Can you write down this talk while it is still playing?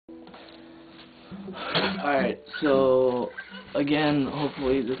Alright, so again,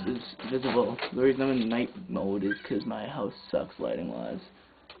 hopefully this is visible. The reason I'm in night mode is because my house sucks lighting wise.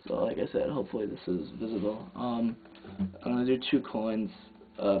 So like I said, hopefully this is visible. I'm gonna do 2 coins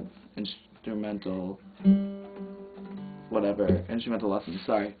of instrumental lessons,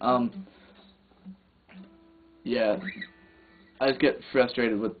 sorry. Yeah. I just get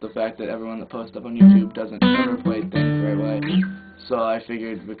frustrated with the fact that everyone that posts up on YouTube doesn't ever play things the right way. So I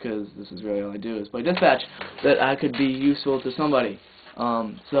figured, because this is really all I do is play dispatch, that I could be useful to somebody.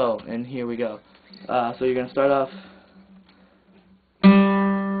 And here we go. So you're going to start off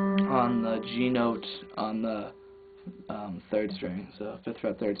on the G note on the 3rd string. So 5th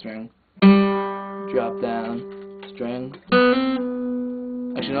fret, 3rd string. Drop down, string.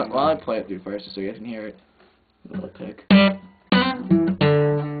 Actually, no, well, I'll play it through first just so you guys can hear it. A little pick.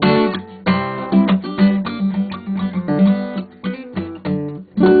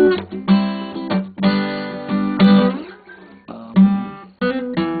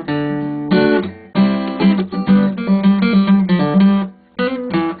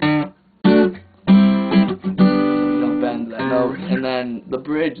 And then the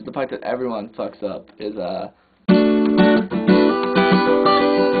bridge, the part that everyone fucks up, is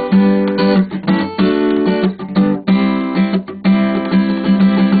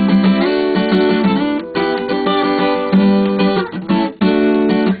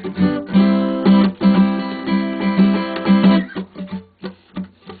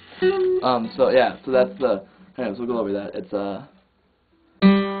so yeah, so that's the, anyways, we'll go over that. It's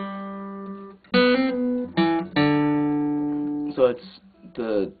so it's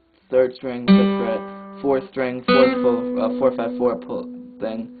the 3rd string, 5th fret, 4th string, 4 5 4 pull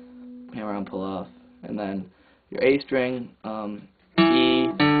thing, hammer on, pull off, and then your A string, E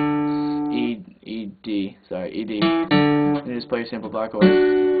D, and you just play your sample bar chord.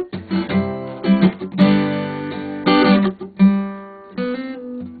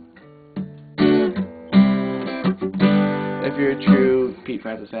 If you're a true Pete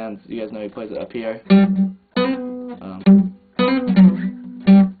Francis fan, you guys know he plays it up here.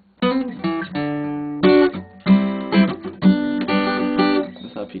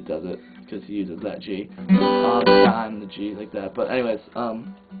 That's how Pete does it, because he uses that G all the time, the G like that. But anyways,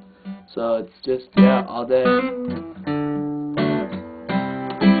 so it's just, yeah, all day.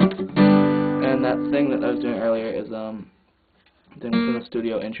 And that thing that I was doing earlier is doing this in the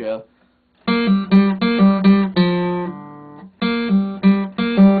studio intro.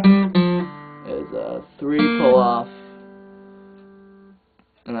 Is 3 pull off,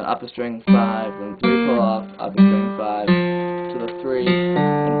 and then up a string 5, then 3 pull off, up a string 5 to the 3,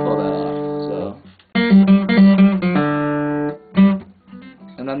 and pull that off. So,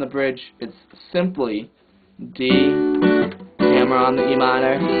 and then the bridge, it's simply D, hammer on the E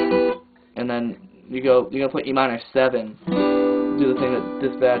minor, and then you're gonna play E minor 7. Do the thing that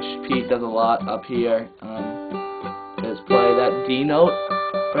Dispatch Pete does a lot up here. Is play that D note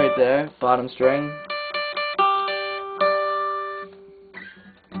right there, bottom string.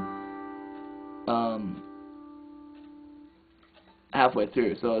 Halfway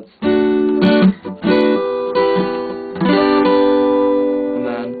through, so it's, and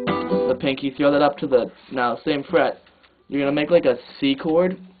then the pinky, throw that up to the, now same fret, you're gonna make like a C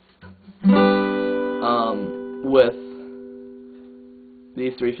chord with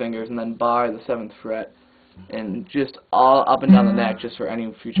these 3 fingers, and then bar the 7th fret, and just all up and down the neck, just for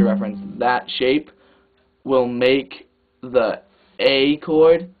any future reference. That shape will make the A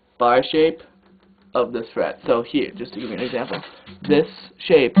chord bar shape of this fret. So here, just to give you an example, this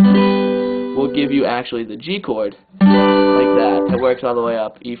shape will give you actually the G chord, like that. It works all the way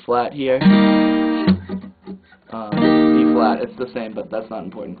up. E flat here, E flat, it's the same, but that's not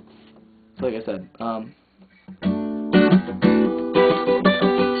important. So like I said,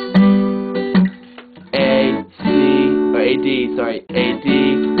 A, C, or A, D, sorry, A, D,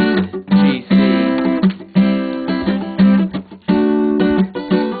 G, C.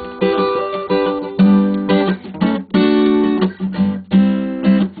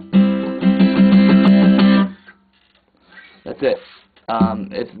 That's it.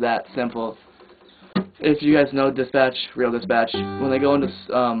 It's that simple. If you guys know Dispatch, real Dispatch, when they go into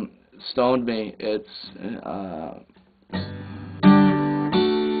Stoned Me, it's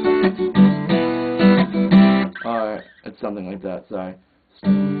or it's something like that. Sorry.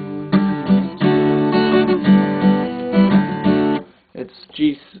 It's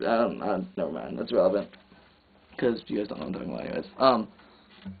G. Never mind. That's relevant because you guys don't know what I'm talking about, anyways.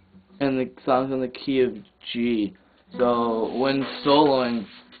 And the song's in the key of G. So when soloing,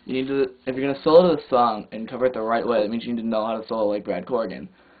 you need to, if you're gonna solo the song and cover it the right way, that means you need to know how to solo like Brad Corrigan.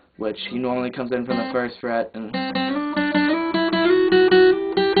 which he normally comes in from the first fret and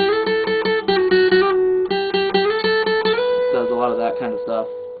does a lot of that kind of stuff.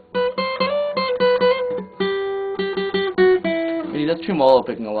 And he does tremolo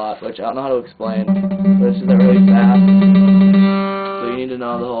picking a lot, which I don't know how to explain, but it's just that really fast. So you need to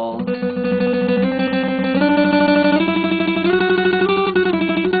know the whole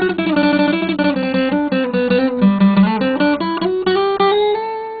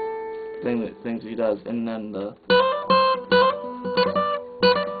things he does, and then the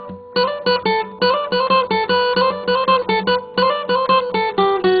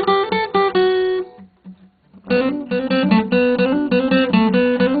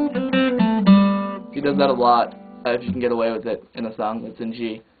he does that a lot. If you can get away with it in a song that's in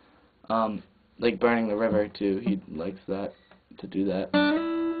G, like Burning the River too. He likes that to do that.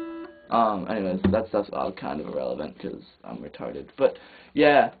 Anyways, that stuff's all kind of irrelevant because I'm retarded. But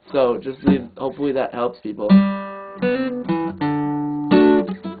yeah, so just hopefully that helps people.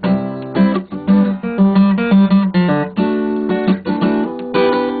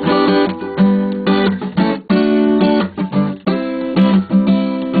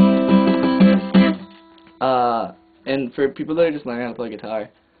 And for people that are just learning how to play guitar,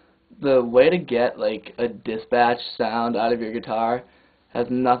 the way to get like a dispatch sound out of your guitar has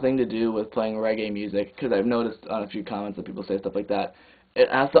nothing to do with playing reggae music, because I've noticed on a few comments that people say stuff like that. It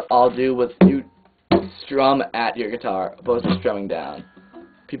has to all do with you strum at your guitar opposed to strumming down.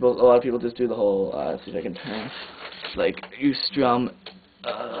 A lot of people just do the whole, let's see if I can turn, like you strum,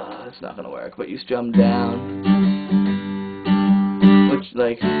 it's not going to work, but you strum down, which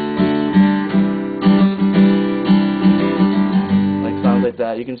like songs like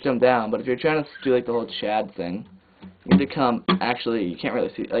that, you can strum down, but if you're trying to do like the whole Chad thing, you need to come, actually, you can't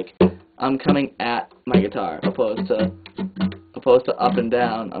really see, like, I'm coming at my guitar, opposed to up and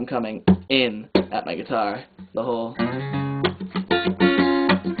down, I'm coming in at my guitar, the whole,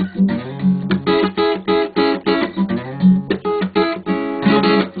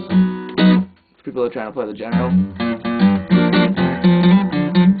 for people who are trying to play the general.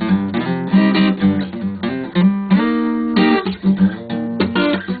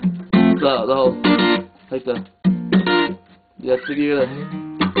 So, the whole, like that's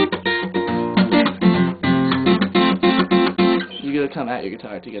you gotta come at your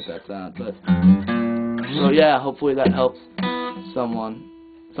guitar to get that sound, but, so yeah, hopefully that helps someone,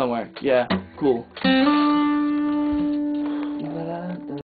 somewhere, yeah, cool.